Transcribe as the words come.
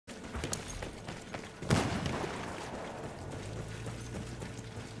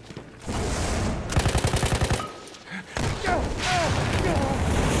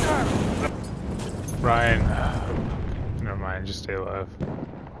Ryan. Never mind, just stay alive.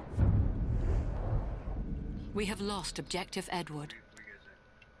 We have lost objective Edward.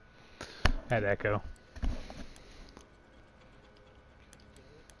 Had Echo.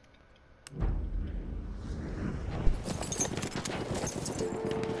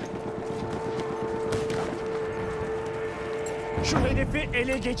 Şu hedefi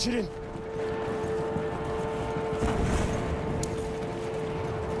ele geçirin.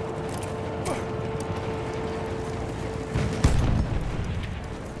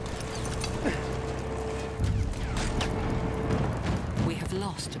 We have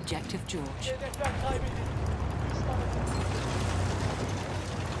lost objective George.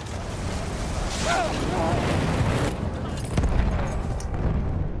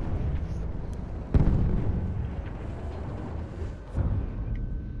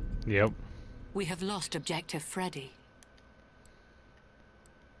 Yep. We have lost objective Freddy.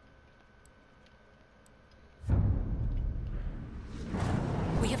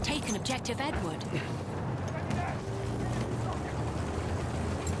 We have taken objective Edward.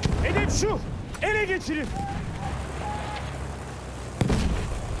 Hedef şu. Ele geçirin.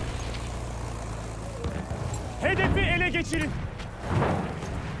 Hedefi ele geçirin.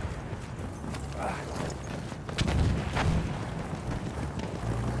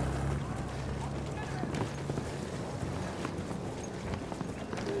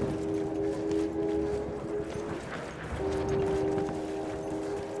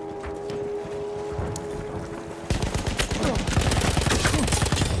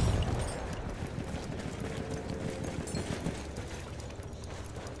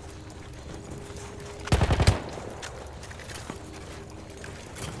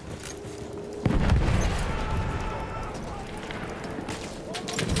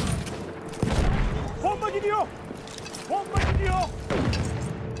 Bomba gidiyor. Bomba gidiyor.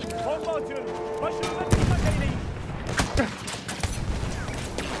 Bomba atıyorum. Başınıza dikkat eyleyin.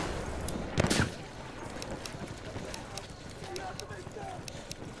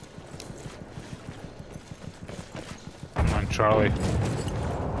 I'm on Charlie.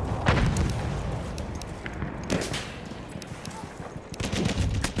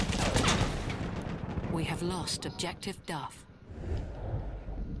 We have lost objective Duff.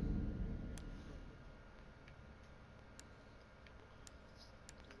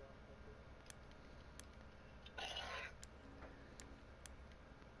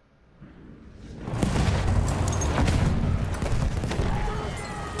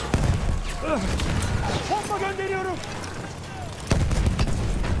 Bomba gönderiyorum.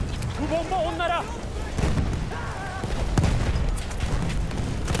 Bu bomba onlara.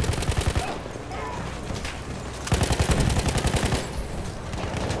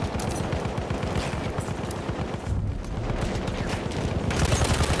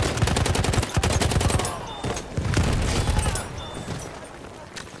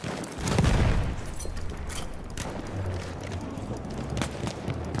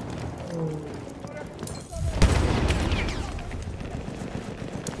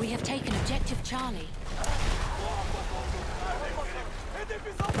 We have taken objective Charlie.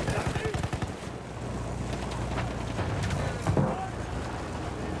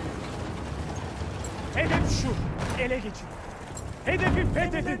 Hedef şu. Ele geçin. Hedefi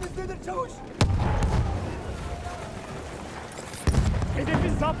fethedin. Hedefi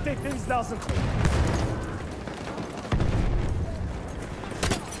zapt etmemiz lazım.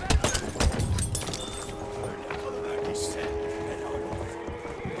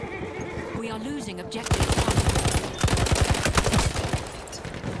 We are losing objective Charlie.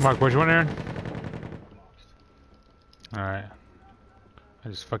 Mark, where'd you want, Aaron? Alright. I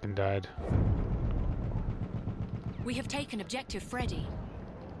just fucking died. We have taken objective Freddy.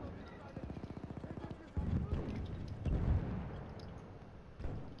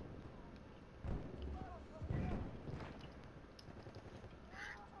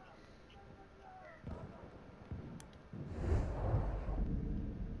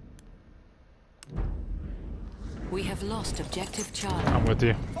 We have lost objective Charlie. I'm with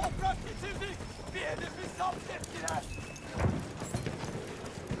you. Toprak bitirdik. Bir hedefi zapt ettiler.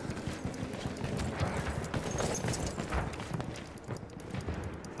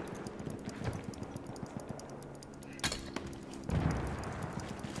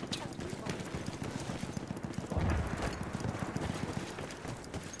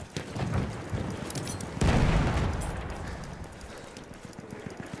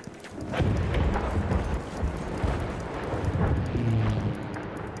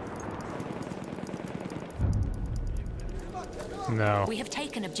 No. We have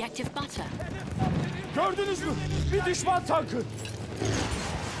taken objective Butter. Gördünüz mü? Bir düşman tankı.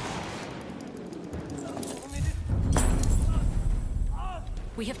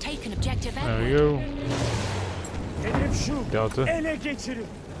 We have taken objective There we Edward. go. Hedef şu. Delta. Ele geçirin.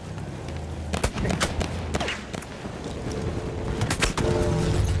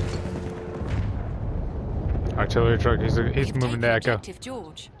 Artillery truck. He's We've moving taken to Echo. objective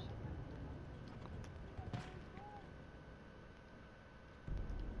George.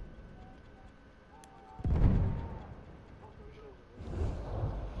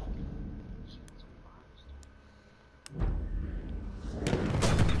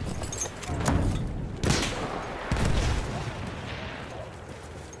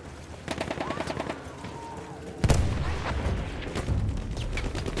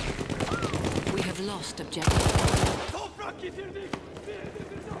 We have lost objective. Toprak getirdik.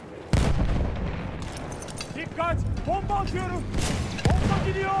 Dikkat! Bomba atıyorum. Bomba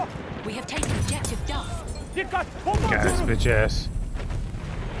gidiyor. We have taken objective Duff. Dikkat! Bomba Guys, atıyorum. bitch ass.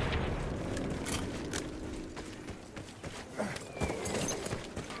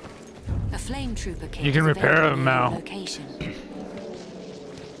 A flame trooper kit You can is repair available them near your now. location.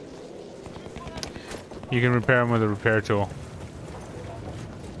 You can repair them with a repair tool.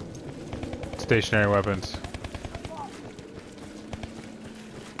 Stationary weapons.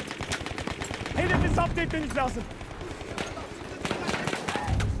 Hedefi zapt etmeniz lazım.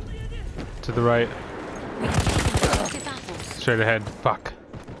 To the right. We have taken objective apples. Straight ahead. Fuck.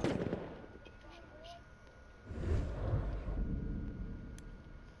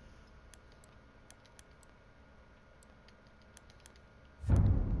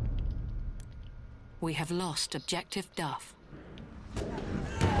 We have lost objective Duff.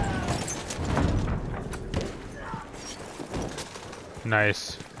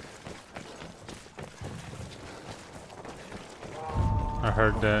 Nice. I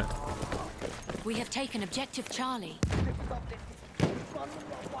heard that. We have taken objective Charlie.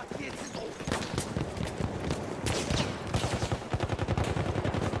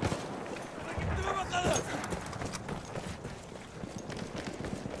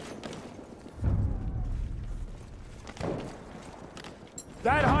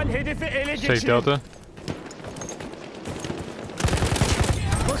 Derhal hedefi ele Safe geçirin. Delta.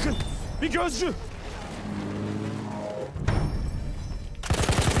 Bakın, bir gözcü.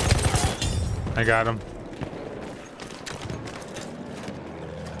 I got him.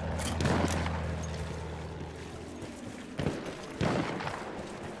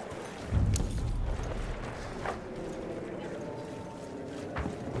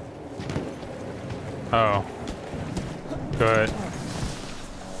 Oh. Good.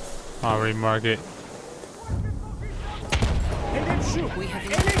 I'll remark it. Hedef şu. We have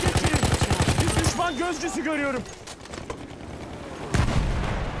Ele lost geçirin. objective Charlie. Bir düşman gözcüsü görüyorum.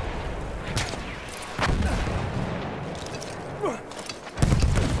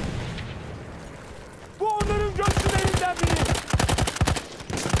 Bu onların gözcülerinden biri.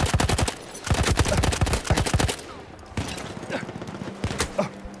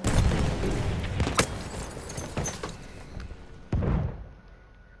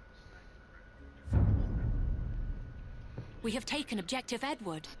 We have taken objective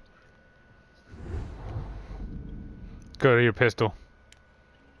Edward. Go to your pistol.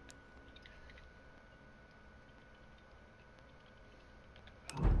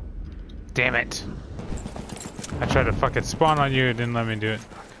 Damn it. I tried to fucking spawn on you, it didn't let me do it.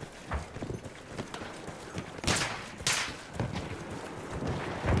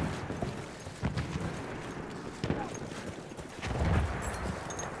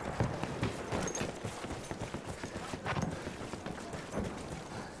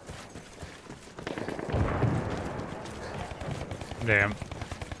 Damn.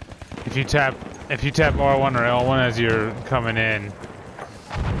 If you tap R1 or L1 as you're coming in,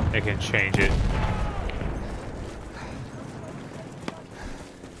 it can change it.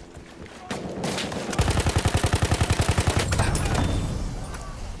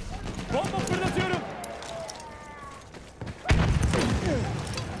 Bomba fırlatıyorum.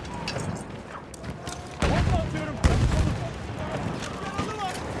 Bomba atıyorum.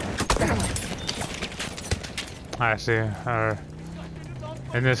 I see.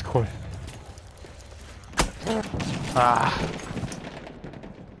 In this court. Ah.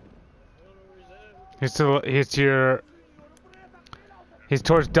 He's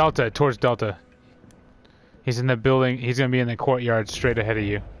towards Delta. He's in the building. He's gonna be in the courtyard straight ahead of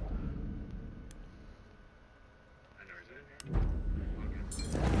you.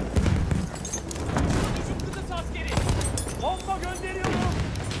 Kıbrıs askeri. Bomba gönderiyorum.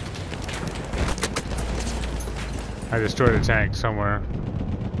 I destroyed a tank somewhere.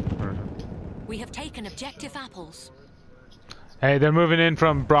 We have taken objective apples. Hey, they're moving in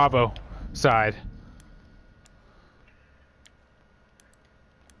from Bravo side.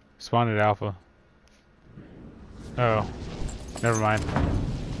 Spawned at Alpha. Oh, never mind.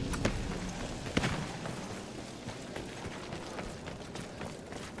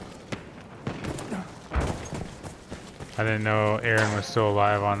 I didn't know Aaron was still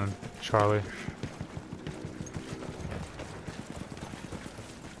alive on Charlie.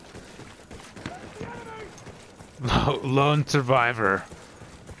 Lone survivor.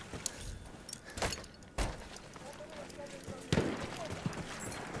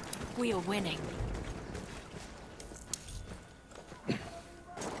 We are winning. I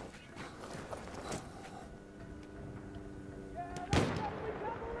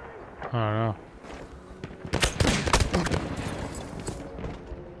don't know.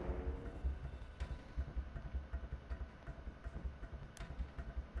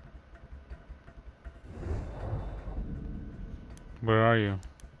 Where are you?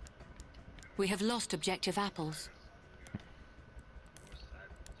 We have lost objective apples.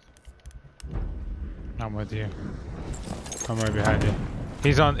 I'm with you. I'm right behind you.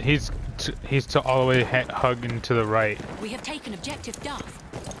 He's on. He's all the way hugging to the right. We have taken objective Duff.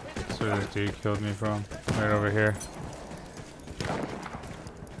 That's where this dude killed me from. Right over here.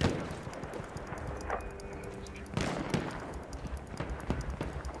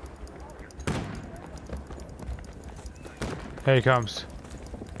 Here he comes.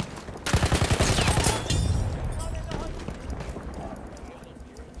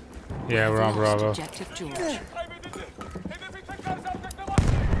 Yeah, we're on Bravo. Objective George.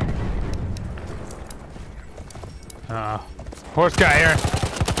 Horse guy here.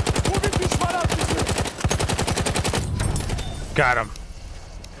 Got him.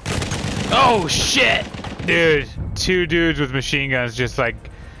 Oh shit! Dude, two dudes with machine guns just like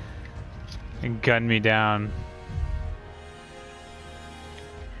gunned me down.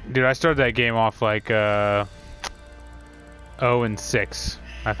 Dude, I started that game off like 0-6.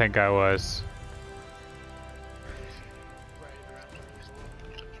 I think I was.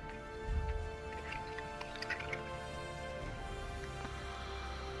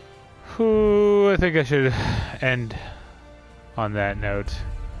 Ooh, I think I should end on that note.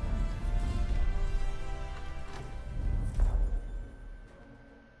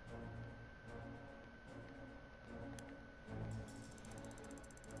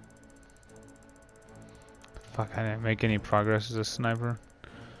 Fuck, I didn't make any progress as a sniper.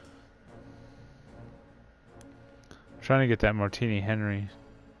 I'm trying to get that Martini Henry.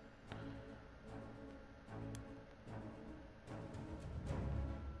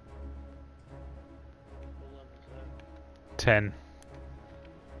 Ten.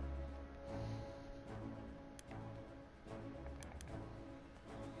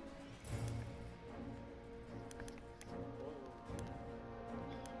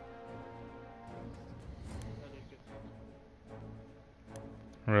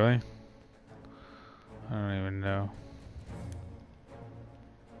 Really? I don't even know.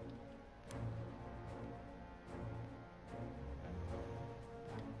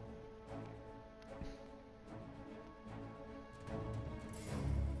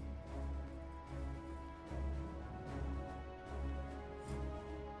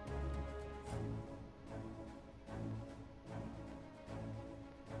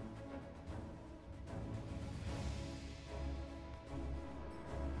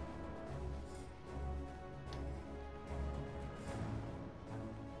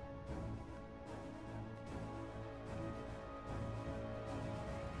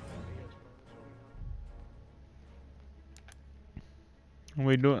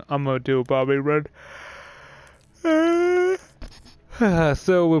 I'm gonna do a Bobby run.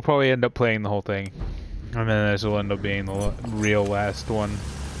 So we'll probably end up playing the whole thing. And then this will end up being the real last one.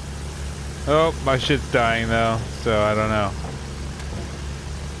 Oh, my shit's dying though, so I don't know.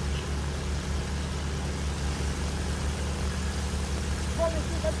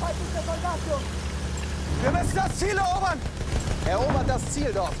 Wir müssen das Ziel erobern! Erobert das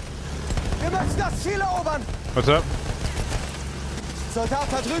Ziel dort! Wir müssen das Ziel erobern! What's up?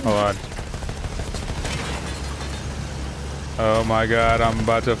 Soldat da drüben! Hold on. Oh my god, I'm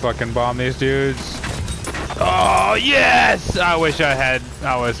about to fucking bomb these dudes. Oh yes! I wish I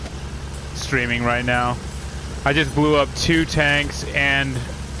was streaming right now. I just blew up 2 tanks and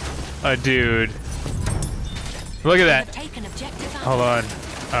a dude. Look at that. Hold on.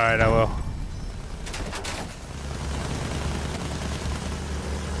 Alright, I will.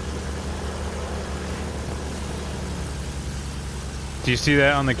 Do you see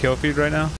that on the kill feed right now?